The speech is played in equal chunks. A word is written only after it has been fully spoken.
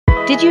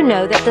Did you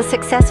know that the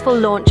successful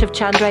launch of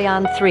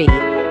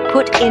Chandrayaan-3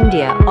 put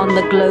India on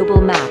the global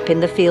map in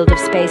the field of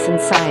space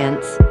and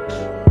science?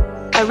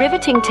 A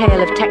riveting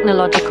tale of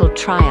technological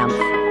triumph,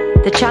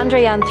 the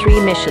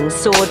Chandrayaan-3 mission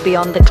soared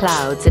beyond the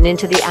clouds and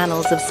into the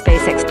annals of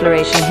space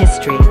exploration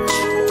history.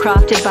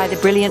 Crafted by the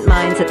brilliant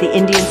minds at the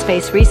Indian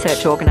Space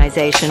Research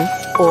Organization,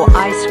 or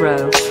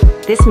ISRO,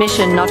 this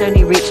mission not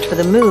only reached for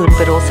the moon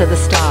but also the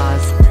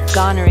stars,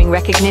 garnering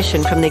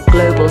recognition from the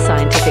global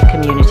scientific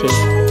community.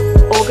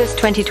 August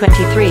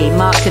 2023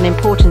 marked an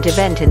important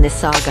event in this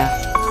saga.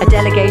 A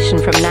delegation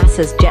from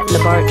NASA's Jet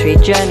Laboratory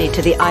journeyed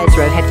to the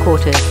ISRO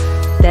headquarters.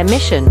 Their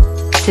mission?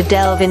 To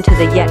delve into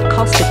the yet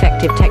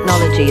cost-effective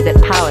technology that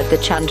powered the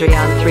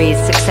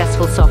Chandrayaan-3's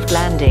successful soft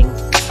landing.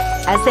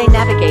 As they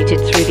navigated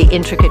through the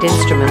intricate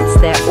instruments,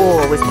 their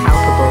awe was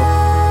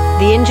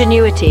palpable. The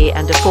ingenuity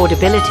and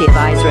affordability of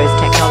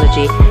ISRO's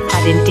technology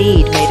had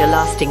indeed made a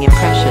lasting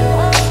impression.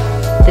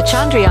 The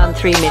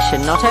Chandrayaan-3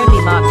 mission not only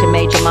marked a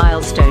major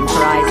milestone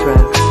for ISRO,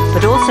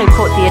 but also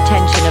caught the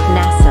attention of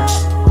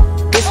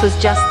NASA. This was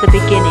just the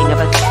beginning of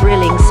a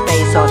thrilling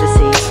space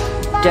odyssey.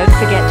 Don't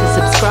forget to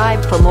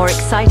subscribe for more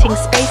exciting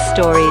space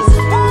stories.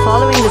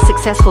 Following the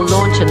successful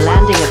launch and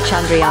landing of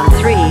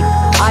Chandrayaan-3,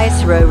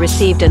 ISRO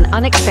received an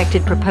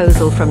unexpected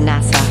proposal from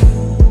NASA.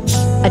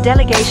 A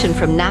delegation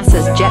from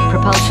NASA's Jet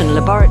Propulsion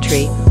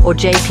Laboratory, or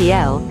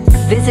JPL,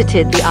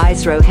 visited the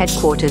ISRO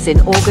headquarters in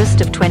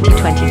August of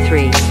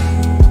 2023.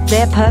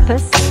 Their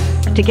purpose?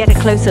 To get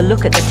a closer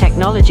look at the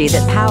technology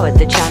that powered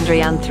the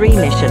Chandrayaan-3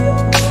 mission.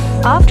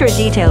 After a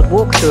detailed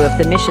walkthrough of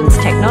the mission's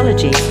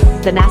technology,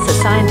 the NASA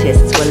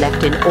scientists were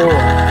left in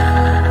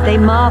awe. They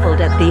marveled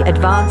at the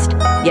advanced,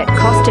 yet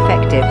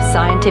cost-effective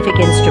scientific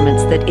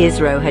instruments that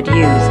ISRO had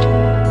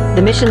used.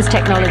 The mission's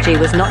technology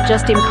was not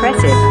just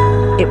impressive,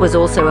 it was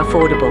also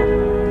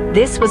affordable.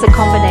 This was a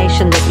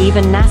combination that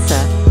even NASA,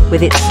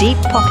 with its deep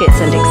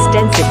pockets and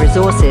extensive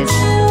resources,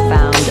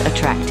 found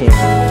attractive.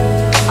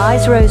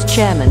 ISRO's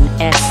chairman,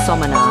 S.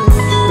 Somanath,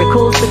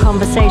 recalls the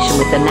conversation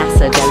with the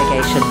NASA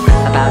delegation.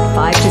 About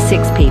 5 to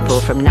 6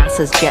 people from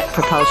NASA's Jet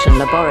Propulsion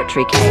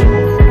Laboratory came,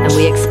 and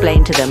we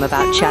explained to them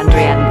about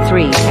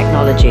Chandrayaan-3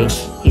 technology.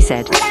 He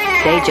said,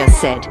 "They just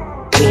said,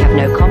 we have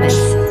no comments.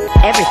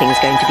 Everything's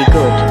going to be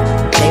good."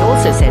 They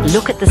also said,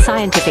 "Look at the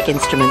scientific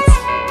instruments.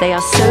 They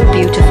are so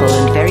beautiful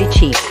and very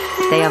cheap.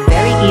 They are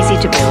very easy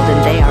to build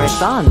and they are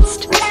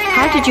advanced.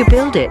 How did you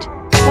build it?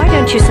 Why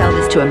don't you sell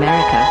this to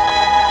America?"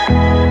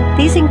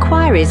 These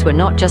inquiries were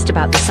not just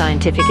about the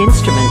scientific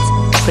instruments,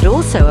 but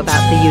also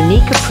about the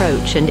unique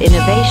approach and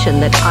innovation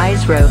that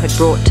ISRO had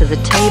brought to the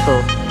table.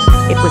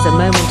 It was a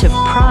moment of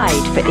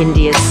pride for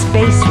India's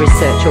Space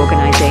Research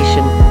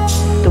Organization.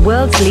 The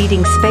world's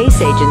leading space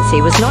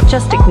agency was not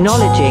just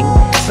acknowledging,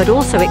 but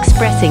also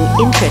expressing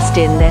interest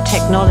in their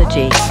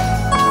technology.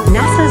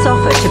 NASA's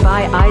offer to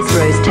buy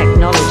ISRO's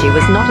technology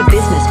was not a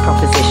business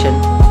proposition.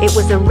 It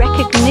was a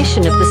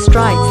recognition of the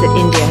strides that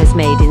India has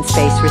made in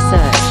space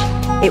research.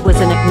 It was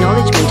an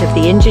acknowledgement of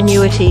the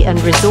ingenuity and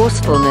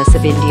resourcefulness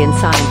of Indian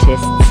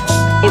scientists.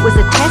 It was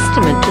a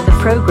testament to the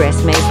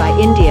progress made by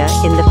India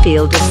in the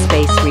field of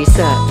space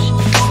research.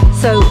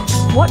 So,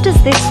 what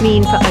does this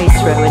mean for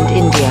ISRO and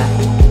India?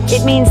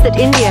 It means that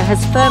India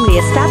has firmly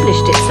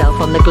established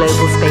itself on the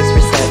global space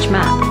research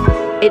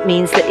map. It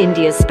means that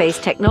India's space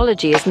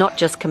technology is not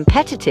just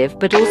competitive,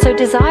 but also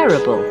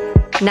desirable.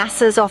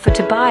 NASA's offer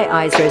to buy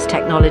ISRO's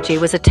technology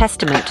was a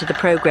testament to the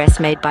progress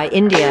made by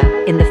India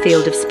in the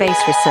field of space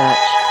research.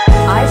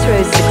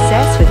 ISRO's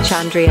success with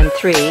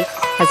Chandrayaan-3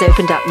 has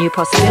opened up new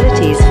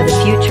possibilities for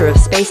the future of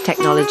space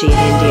technology in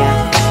India.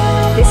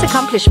 This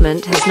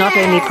accomplishment has not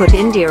only put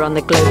India on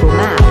the global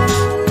map,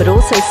 but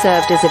also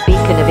served as a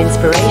beacon of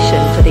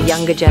inspiration for the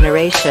younger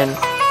generation.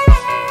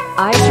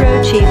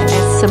 ISRO Chief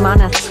S.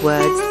 Somanath's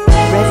words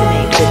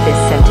resonate with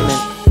this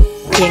sentiment.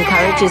 He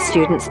encourages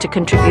students to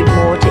contribute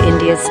more to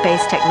India's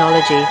space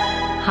technology,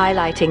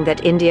 highlighting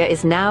that India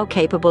is now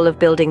capable of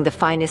building the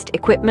finest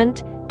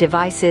equipment,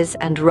 devices,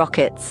 and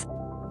rockets.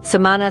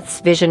 Somanath's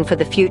vision for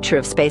the future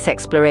of space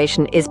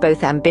exploration is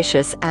both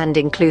ambitious and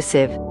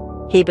inclusive.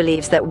 He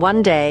believes that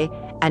one day,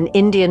 an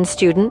Indian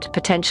student,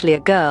 potentially a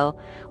girl,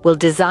 will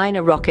design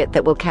a rocket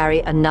that will carry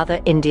another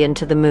Indian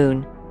to the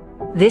moon.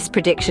 This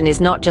prediction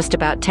is not just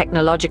about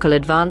technological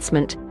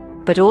advancement,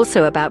 but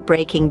also about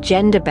breaking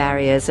gender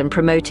barriers and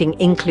promoting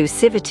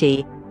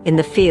inclusivity in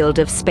the field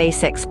of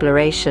space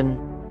exploration.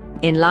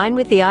 In line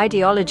with the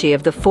ideology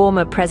of the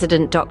former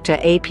President Dr.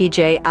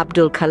 APJ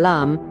Abdul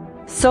Kalam,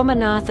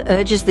 Somanath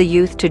urges the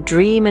youth to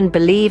dream and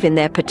believe in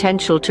their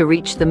potential to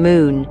reach the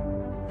moon.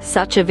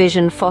 Such a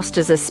vision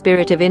fosters a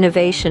spirit of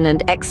innovation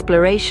and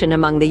exploration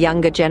among the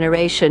younger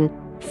generation,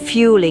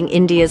 fueling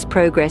India's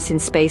progress in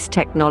space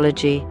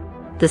technology.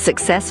 The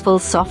successful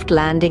soft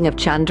landing of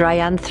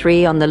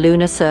Chandrayaan-3 on the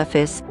lunar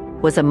surface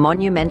was a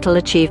monumental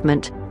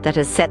achievement that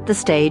has set the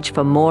stage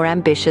for more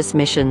ambitious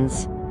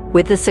missions.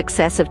 With the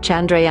success of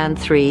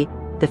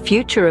Chandrayaan-3, the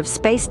future of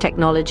space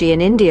technology in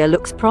India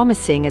looks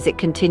promising as it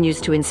continues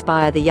to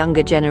inspire the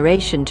younger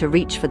generation to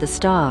reach for the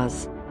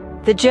stars.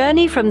 The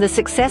journey from the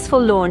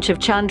successful launch of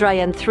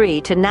Chandrayaan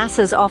 3 to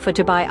NASA's offer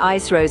to buy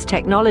ISRO's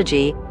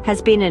technology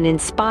has been an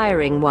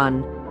inspiring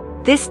one.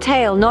 This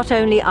tale not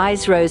only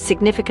ISRO's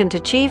significant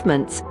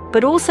achievements,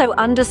 but also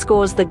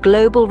underscores the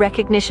global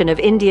recognition of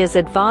India's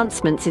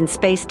advancements in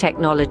space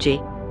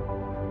technology.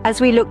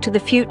 As we look to the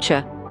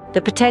future,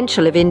 the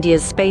potential of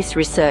India's space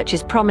research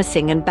is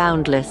promising and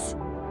boundless.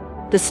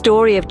 The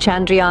story of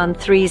Chandrayaan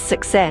 3's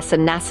success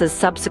and NASA's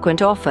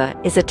subsequent offer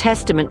is a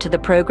testament to the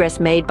progress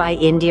made by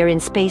India in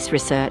space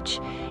research,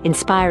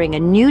 inspiring a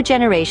new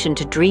generation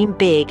to dream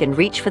big and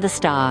reach for the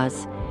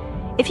stars.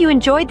 If you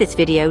enjoyed this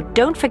video,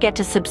 don't forget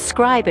to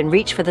subscribe and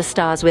reach for the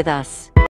stars with us.